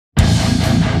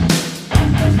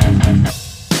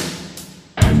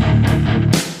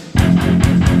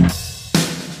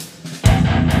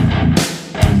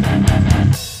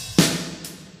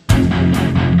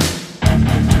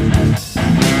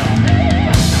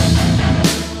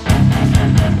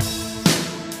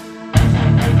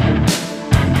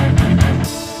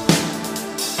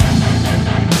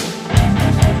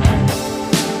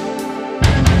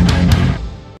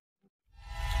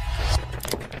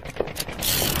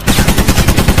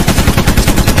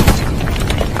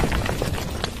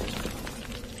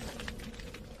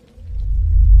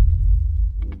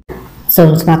សូ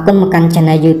មស្វាគមន៍មកកាន់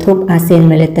Channel YouTube ASEAN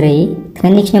Military ថ្ងៃ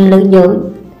នេះខ្ញុំលើកយក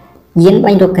យាន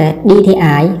បាញ់រ៉ុកែត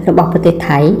DTI របស់ប្រទេស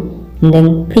ថៃនិង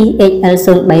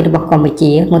PHL-03 របស់កម្ពុ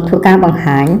ជាមកធ្វើការបង្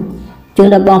ហាញជូន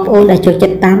ដល់បងប្អូនដែលចូលចិ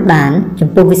ត្តតាមដានចំ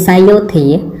ពោះវិស័យយោធា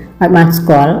ឲ្យបានស្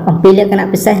គាល់អំពីលក្ខណៈ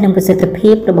ពិសេសនិងប្រសិទ្ធ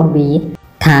ភាពរបស់វា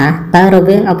ថាតើរ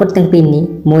វាងអាវុធទាំងពីរនេះ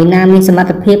មួយណាមានសមត្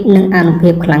ថភាពនិងអានុភា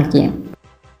ពខ្លាំងជាង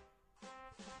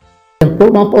ចំពោះ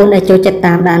បងប្អូនដែលចូលចិត្ត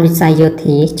តាមដានវិស័យយោ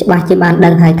ធាច្បាស់ជាបាន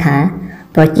ដឹងហើយថា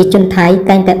ប្រជាជនថៃ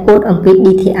តែងតែអួតអំពី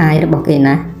DTI របស់គេ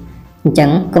ណាអញ្ចឹង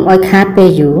កុំឲ្យខាតពេល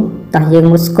យូរតោះយើង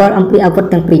មកស្គាល់អំពីអាវុធ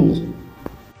ទាំងពីរនេះ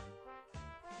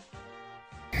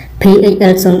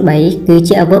PHL-03 គឺ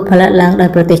ជាអាវុធផលិតឡើងដោយ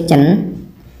ប្រទេសចិន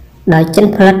ដោយចិន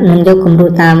ផលិតនិងយកគំរូ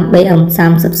តាម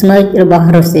BM-30 ស្មើរបស់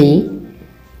រុស្ស៊ី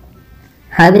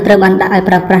ហើយវាត្រូវបានដាក់ឲ្យ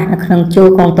ប្រើប្រាស់នៅក្នុងជួរ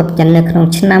កងទ័ពចិននៅក្នុង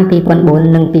ឆ្នាំ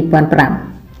 2004 និង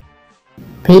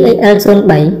 2005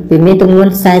 PHL-03 វាមានទម្ង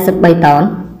ន់ 43 តោន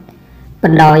ប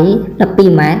ណ្ដោយ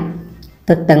 12 ម៉ែត្រ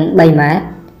ទទឹង 3 ម៉ែត្រ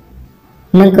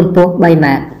និងកម្ពស់ 3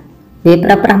 ម៉ែត្រវាប្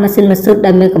រើប្រាស់ម៉ាស៊ីនម៉ាស៊ូត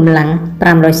ដែលមានកម្លាំង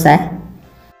 500 សេស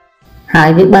ហើយ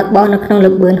វាបើកបរនៅក្នុង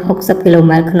ល្បឿន 60 គីឡូ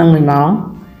ម៉ែត្រក្នុង1ម៉ោង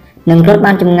និងរត់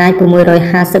បានចម្ងាយ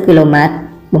 650 គីឡូម៉ែត្រ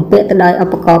បំពាក់ទៅដោយឧ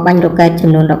បករណ៍បាញ់រ៉ុកែតចំ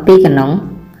នួន 12 កាណុង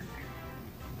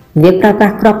វាប្រើប្រា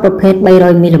ស់គ្រាប់ប្រភេទ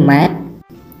 300 មីលីម៉ែត្រ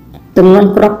ទម្ងន់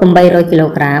គ្រាប់ 800 គីឡូ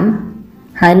ក្រាម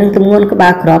ហើយនឹងទម្ងន់ក្បា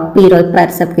លគ្រាប់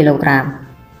 280 គីឡូក្រាម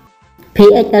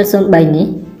PHL-03 នេះ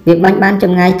វាបាញ់បានច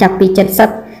ម្ងាយចាប់ពី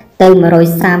 70 ទៅ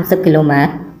 130 គីឡូម៉ែត្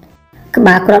រក្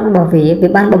បាលគ្រាប់របស់វា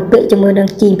បានបំពាក់ជាមួយនឹង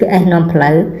GPS នាំផ្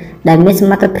លូវដែលមានស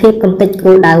មត្ថភាពកំទេច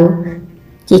គោលដៅ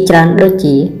ជាច្រើនដូច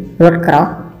ជារថក្រោះ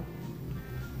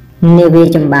នាវា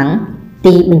ចម្បាំង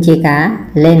ទីបញ្ជាការ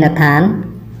លេនដ្ឋាន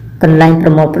កន្លែងប្រ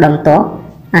មូលផ្ដុំទ័ព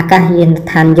អាកាសយានដ្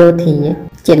ឋានយោធា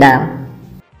ជាដើម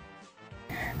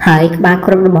ហើយក្បាលគ្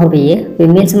រាប់របស់វា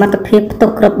មានសមត្ថភាពផ្ទុក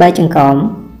គ្រាប់បែកចង្កោម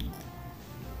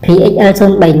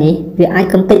PHL-03 នេះវាអាច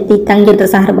កំទេចទីតាំងយុទ្ធ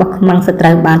សាស្ត្ររបស់ខ្មាំងសត្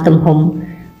រូវបានទំហំ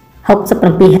 67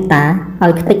 ហិកតាឲ្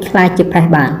យខ្ទេចខ្លាយជាប្រេះ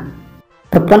បាន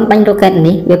ប្រព័ន្ធបាញ់រ៉ុកែត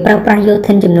នេះវាប្រើប្រាស់យោ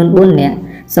ធិនចំនួន 4 នាក់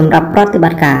សម្រាប់ប្រតិប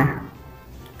ត្តិការ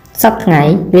សប្តាហ៍ថ្ងៃ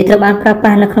វាត្រូវបានប្រើប្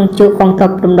រាស់នៅក្នុងជួរកងទ័ព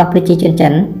រំដោះប្រជាជនចិ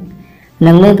ន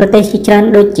និងមានប្រទេសជាច្រើន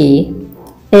ដូចជា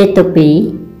អេតូពី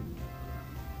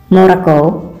ម៉ូរ៉ាកូ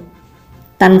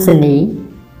តាន់សានី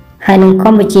ហើយនិងក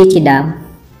ម្ពុជាជាដើម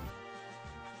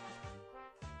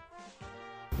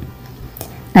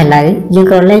ឥឡូវយើង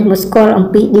ក៏លេខមកស្គាល់អំ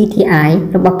ពី DTI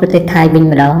របស់ប្រទេសថៃវិញ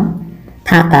ម្ដង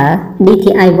ថាតើ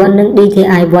DTI-1 និង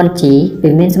DTI-1G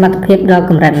វាមានសមត្ថភាពដល់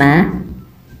កម្រិតណា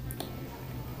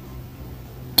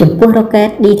ចំពោះរ៉ុកែត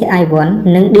DTI-1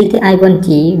 និង DTI-1G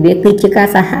វាគឺជាការ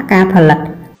សហការផលិត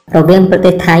រវាងប្រ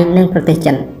ទេសថៃនិងប្រទេស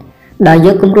ចិនដោយយ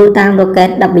កគំរូតាមរ៉ុកែត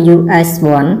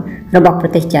WS-1 របស់ប្រ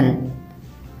ទេសចិន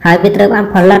ហើយវាត្រូវបាន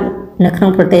ផលិតនៅក្នុង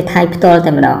ប្រទេសថៃផ្ទាល់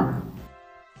តែម្ដង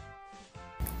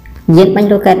យានបាញ់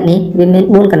រ៉ុកែតនេះវាមាន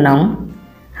 4 កាណុង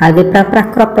ហើយវាប្រើប្រាស់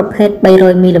គ្រាប់ប្រភេទ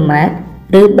 300 មីលីម៉ែត្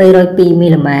រឬ 302 មី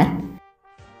លីម៉ែត្រ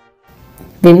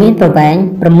វាមានប្រវែង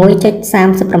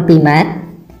 6.37 ម៉ែត្រ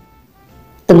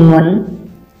ទម្ងន់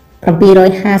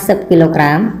 750 គីឡូក្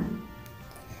រាម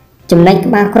ចំណែក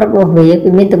ក្បាលគ្រាប់របស់វា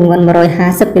មានទម្ងន់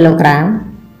 150 គីឡូក្រាម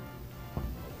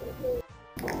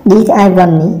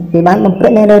DTI-1 នេះវាបានបំពា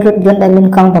ក់នៅលើរថយន្តដែលមាន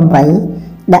កង់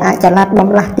 8 ដែលអាចចល័តបំ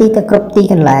លាស់ទីទៅគ្រប់ទី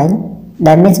កន្លែង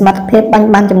ដែលមានសមត្ថភាពបាញ់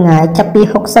បានចម្ងាយចាប់ពី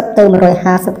 60 ទៅ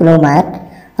 150 គីឡូម៉ែត្រ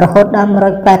រហូតដល់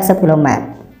 180 គីឡូម៉ែត្រ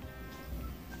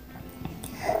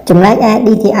ចំណែកឯ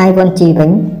DTI-1G វិ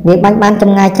ញវាបាញ់បានច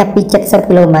ម្ងាយចាប់ពី 70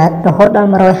 គីឡូម៉ែត្ររហូតដល់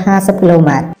 150 គីឡូ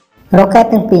ម៉ែត្ររ៉ុកែត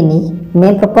ទាំងពីរនេះមា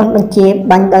នប្រព័ន្ធបញ្ជា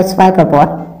បាញ់ដោយស្វ័យប្រវត្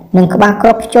តិនិងក្បាលគ្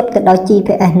រាប់ភ្ជាប់ទៅដោយ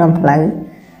GPS នាំផ្លូវ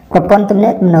ប្រព័ន្ធទំនា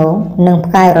ក់ទំនងនិង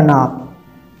ផ្កាយរណប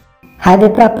ហើយវា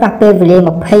ប្រើប្រាស់ពេលវេលា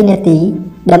 20 នាទី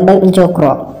ដើម្បីបញ្ចូលគ្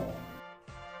រាប់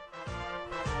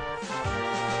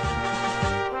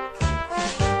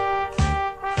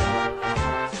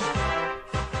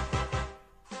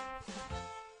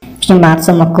ខ្ញុំបាទ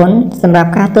សូមអរគុណសម្រាប់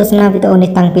ការទស្សនាវីដេអូនេះ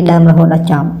តាំងពីដើមរហូតដល់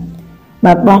ចប់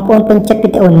បើបងប្អូនពេញចិត្តវី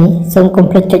ដេអូនេះសូមកុំ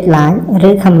ភ្លេចចុច like ឬ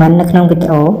comment នៅក្នុងវីដេ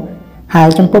អូហើយ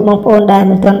ចំពោះបងប្អូនដែល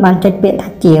មិនទាន់បានចុចពាក្យថា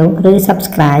ជាវឬ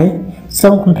subscribe សូ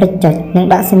មកុំភ្លេចចុចនិង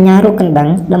ដាក់សញ្ញារូបកណ្ដឹង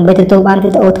ដើម្បីទទួលបានវី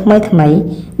ដេអូថ្មីៗ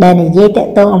ដែលនិយាយទា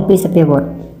ក់ទងអំពីសភាវុធ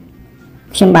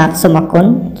ខ្ញុំបាទសូមអរគុណ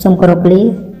សូមគោរពលា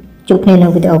ជួបគ្នានៅ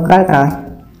វីដេអូក្រោយៗ